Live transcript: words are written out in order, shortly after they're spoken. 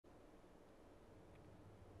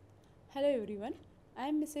Hello everyone, I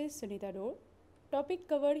am Mrs. Sunita M. Topic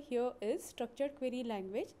covered here is structured query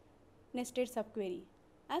language, nested subquery.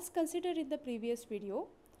 As considered in the previous video,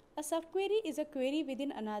 a subquery is a query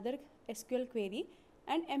within another SQL query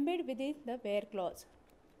and embedded within the where clause.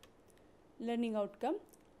 Learning outcome.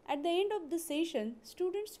 At the end of this session,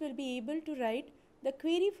 students will be able to write the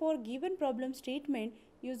query for given problem statement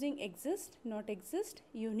using exist, not exist,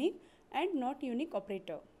 unique and not unique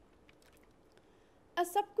operator. A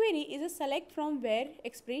subquery is a select from where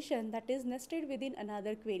expression that is nested within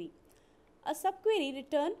another query. A subquery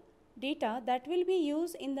returns data that will be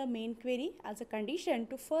used in the main query as a condition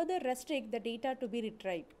to further restrict the data to be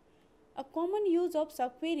retrieved. A common use of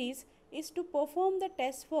subqueries is to perform the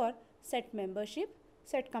test for set membership,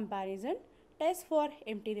 set comparison, test for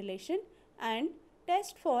empty relation, and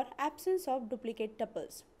test for absence of duplicate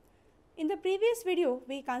tuples. In the previous video,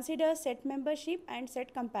 we considered set membership and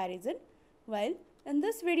set comparison, while in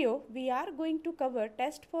this video, we are going to cover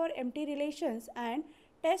test for empty relations and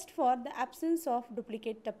test for the absence of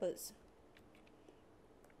duplicate tuples.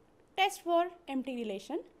 Test for empty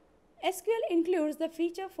relation. SQL includes the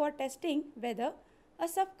feature for testing whether a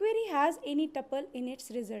subquery has any tuple in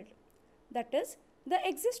its result. That is, the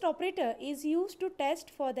exist operator is used to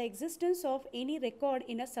test for the existence of any record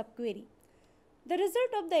in a subquery. The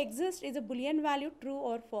result of the exist is a Boolean value true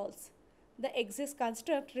or false. The exist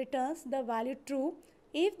construct returns the value true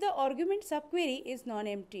if the argument subquery is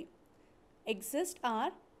non-empty. Exist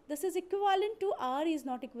R, this is equivalent to R is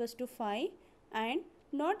not equals to 5, and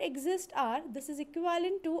not exist R, this is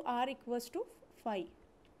equivalent to R equals to 5.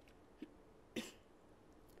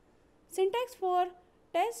 Syntax for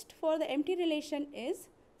test for the empty relation is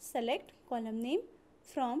select column name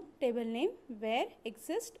from table name where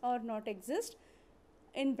exist or not exist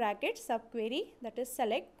in bracket subquery, that is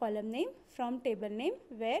select column name from table name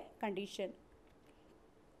where condition.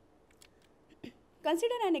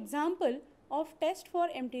 Consider an example of test for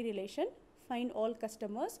empty relation. Find all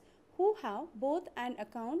customers who have both an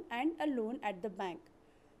account and a loan at the bank.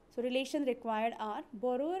 So relation required are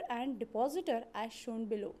borrower and depositor as shown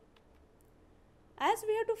below. As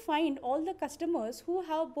we have to find all the customers who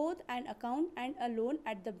have both an account and a loan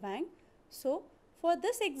at the bank, so for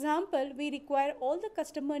this example, we require all the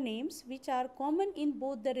customer names which are common in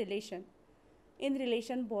both the relation. In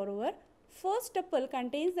relation borrower, first tuple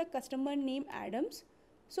contains the customer name Adams.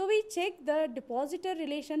 So we check the depositor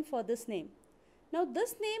relation for this name. Now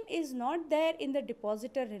this name is not there in the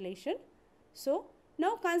depositor relation. So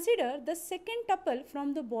now consider the second tuple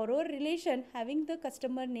from the borrower relation having the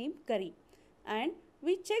customer name Curry. And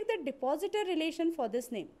we check the depositor relation for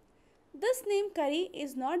this name. This name Curry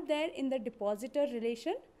is not there in the depositor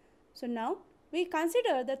relation. So now we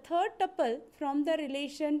consider the third tuple from the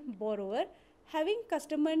relation borrower having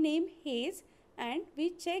customer name Hayes, and we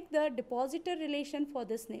check the depositor relation for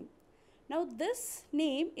this name. Now this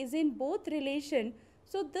name is in both relation,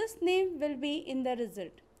 so this name will be in the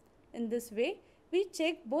result. In this way, we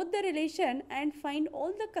check both the relation and find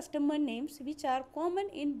all the customer names which are common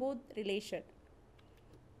in both relation.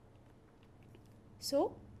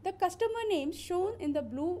 So the customer names shown in the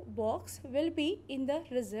blue box will be in the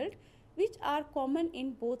result which are common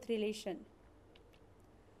in both relation.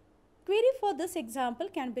 Query for this example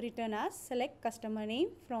can be written as select customer name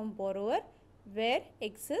from borrower where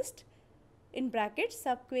exist in brackets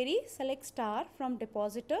subquery select star from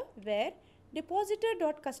depositor where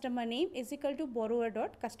depositor.customer name is equal to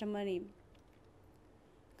borrower.customer name.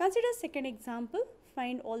 Consider second example,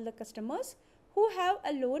 find all the customers who have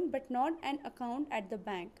a loan but not an account at the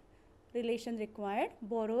bank. Relation required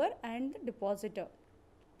borrower and depositor.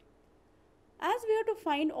 As we have to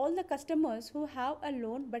find all the customers who have a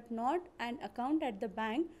loan but not an account at the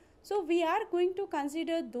bank, so we are going to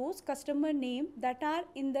consider those customer names that are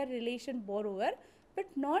in the relation borrower but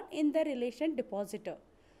not in the relation depositor.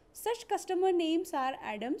 Such customer names are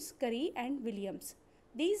Adams, Curry and Williams.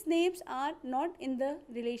 These names are not in the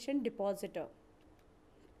relation depositor.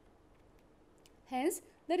 Hence,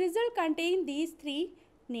 the result contains these three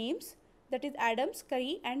names, that is Adams,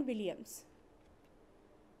 Curry and Williams.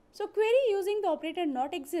 So query using the operator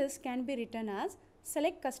not exist can be written as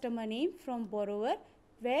select customer name from borrower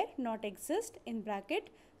where not exist in bracket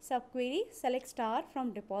subquery select star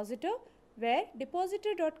from depositor where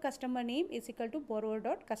depositor.customer name is equal to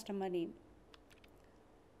borrower.customer name.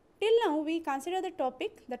 Till now we consider the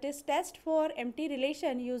topic, that is test for empty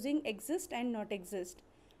relation using exist and not exist.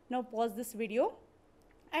 Now pause this video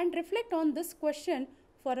and reflect on this question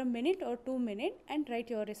for a minute or 2 minutes and write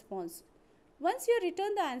your response. Once you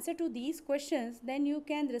return the answer to these questions, then you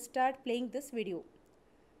can restart playing this video.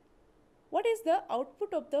 What is the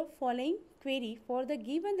output of the following query for the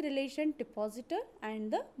given relation depositor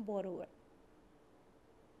and the borrower?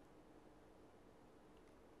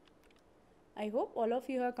 I hope all of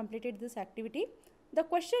you have completed this activity. The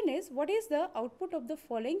question is, what is the output of the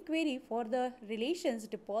following query for the relations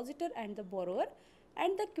depositor and the borrower?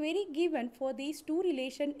 And the query given for these two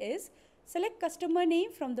relations is select customer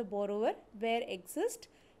name from the borrower where exist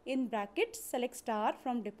in brackets select star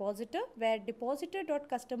from depositor where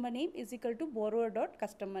depositor.customer name is equal to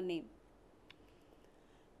borrower.customer name.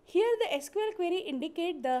 Here the SQL query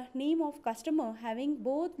indicate the name of customer having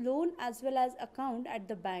both loan as well as account at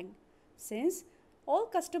the bank. Since all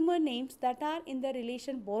customer names that are in the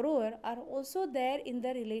relation borrower are also there in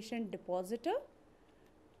the relation depositor,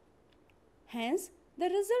 hence the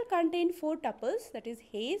result contains 4 tuples, that is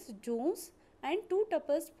Hayes, Jones and 2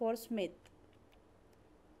 tuples for Smith.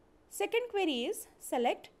 Second query is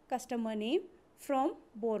select customer name from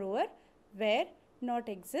borrower where not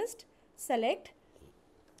exist, select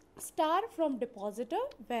star from depositor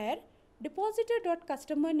where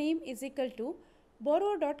depositor.customer name is equal to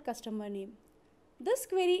borrower.customer name. This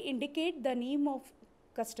query indicates the name of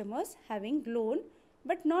customers having loan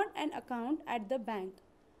but not an account at the bank.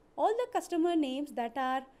 All the customer names that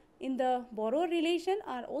are in the borrower relation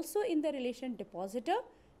are also in the relation depositor.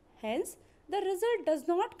 Hence, the result does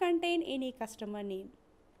not contain any customer name.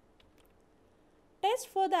 Test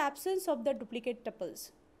for the absence of the duplicate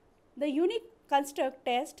tuples. The unique construct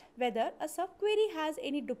tests whether a subquery has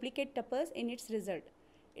any duplicate tuples in its result.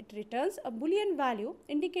 It returns a Boolean value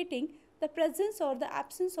indicating the presence or the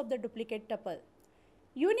absence of the duplicate tuple.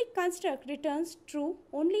 Unique construct returns true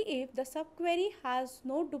only if the subquery has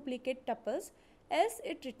no duplicate tuples, else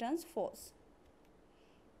it returns false.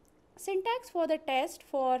 Syntax for the test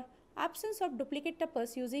for absence of duplicate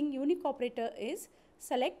tuples using unique operator is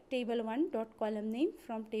select table1 dot column name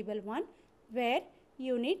from table 1 where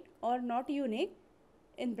unique or not unique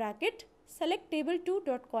in bracket select table2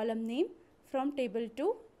 dot column name from table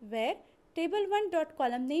 2 where table1 dot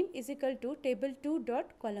column name is equal to table2 dot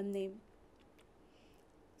column name.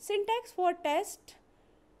 Syntax for test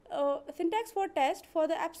for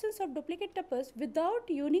the absence of duplicate tuples without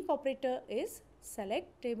unique operator is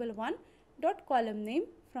select table1 dot column name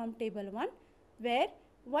from table 1 where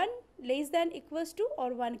 1 less than equals to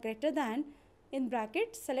or 1 greater than in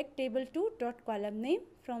bracket select table2 dot column name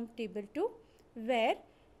from table 2 where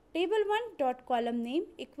table1 dot column name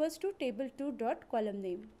equals to table2 dot column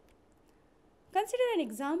name. Consider an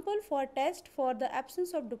example for test for the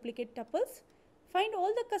absence of duplicate tuples. Find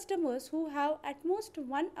all the customers who have at most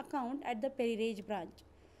one account at the Perirage branch.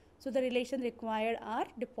 So the relation required are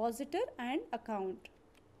depositor and account.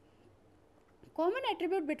 Common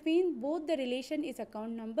attribute between both the relation is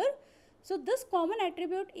account number. So this common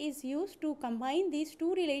attribute is used to combine these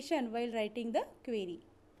two relations while writing the query.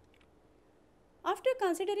 After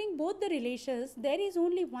considering both the relations, there is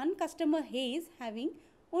only one customer Hayes having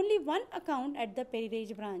only one account at the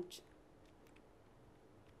Perirage branch.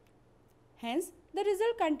 Hence, the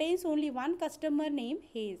result contains only one customer named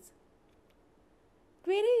Hayes.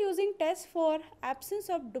 Query using test for absence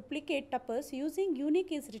of duplicate tuples using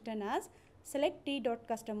unique is written as select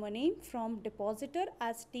t.customer name from depositor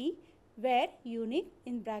as t where unique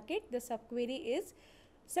in bracket the subquery is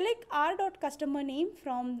select r.customer name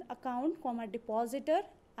from account comma depositor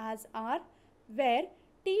as r where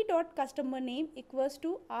t.customer name equals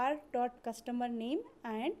to r.customer name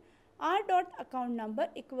and r.account number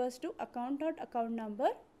equals to account.account number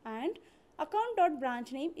and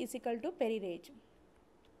account.branch name is equal to Perirage.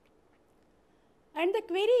 And the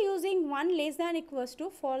query using 1 less than equals to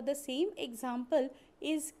for the same example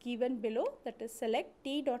is given below, that is select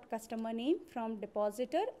t.customer name from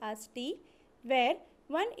depositor as t where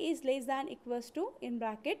 1 is less than equals to in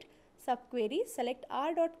bracket subquery select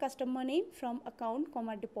r.customer name from account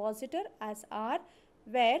comma depositor as r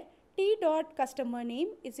where t.customer name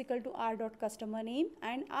is equal to r.customer name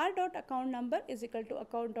and r.account number is equal to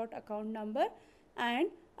account.account number and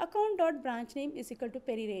account.branch name is equal to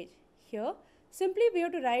Perirage. Here simply we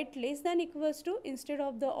have to write less than equals to instead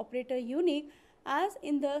of the operator unique as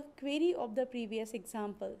in the query of the previous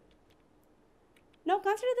example. Now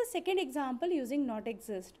consider the second example using not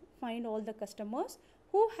exist. Find all the customers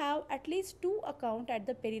who have at least 2 accounts at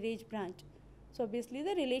the Perirage branch. So obviously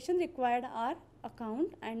the relation required are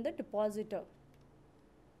account and the depositor.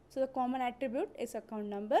 So the common attribute is account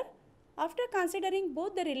number. After considering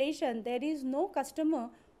both the relation, there is no customer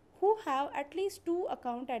who have at least 2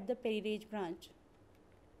 accounts at the Perirage branch.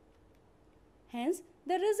 Hence,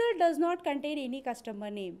 the result does not contain any customer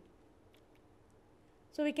name.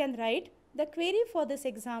 So we can write the query for this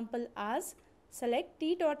example as select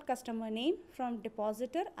T dot customer name from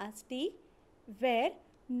depositor as T, where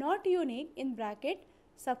not unique in bracket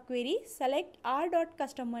subquery select R dot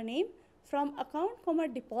customer name from account comma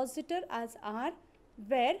depositor as R,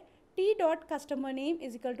 where T dot customer name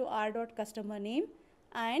is equal to R dot customer name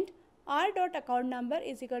and R dot account number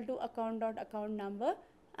is equal to account dot account number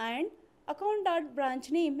and account dot branch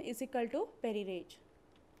name is equal to perirage.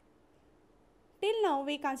 Till now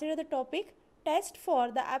we consider the topic test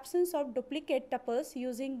for the absence of duplicate tuples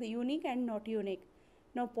using the unique and not unique.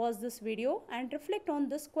 Now pause this video and reflect on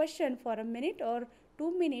this question for a minute or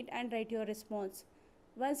 2 minutes and write your response.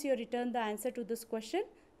 Once you return the answer to this question,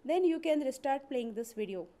 then you can restart playing this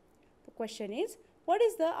video. The question is, what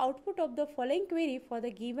is the output of the following query for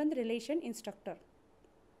the given relation instructor?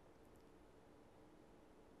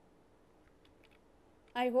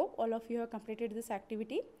 I hope all of you have completed this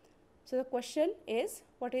activity. So the question is,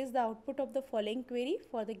 what is the output of the following query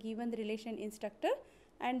for the given relation instructor?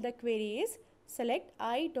 And the query is select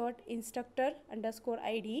I dot instructor underscore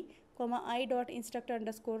ID comma I dot instructor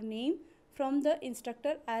underscore name from the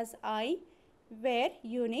instructor as I, where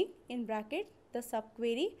unique in bracket the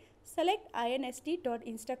subquery select inst dot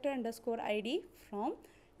instructor underscore ID from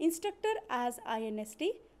instructor as inst,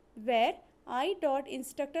 where I dot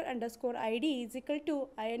instructor underscore ID is equal to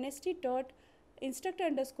inst dot instructor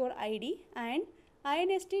underscore ID and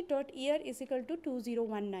inst dot year is equal to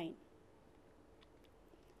 2019.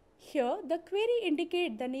 Here the query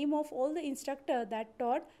indicates the name of all the instructor that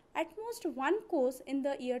taught at most one course in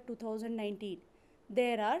the year 2019.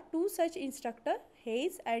 There are two such instructor,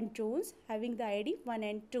 Hayes and Jones, having the ID 1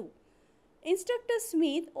 and 2. Instructor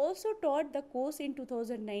Smith also taught the course in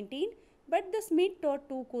 2019, but the Smith taught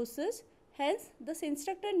two courses, hence this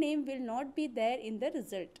instructor name will not be there in the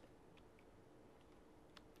result.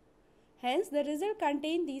 Hence the result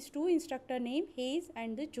contains these two instructor name Hayes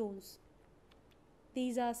and the Jones.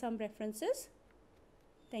 These are some references.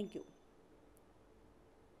 Thank you.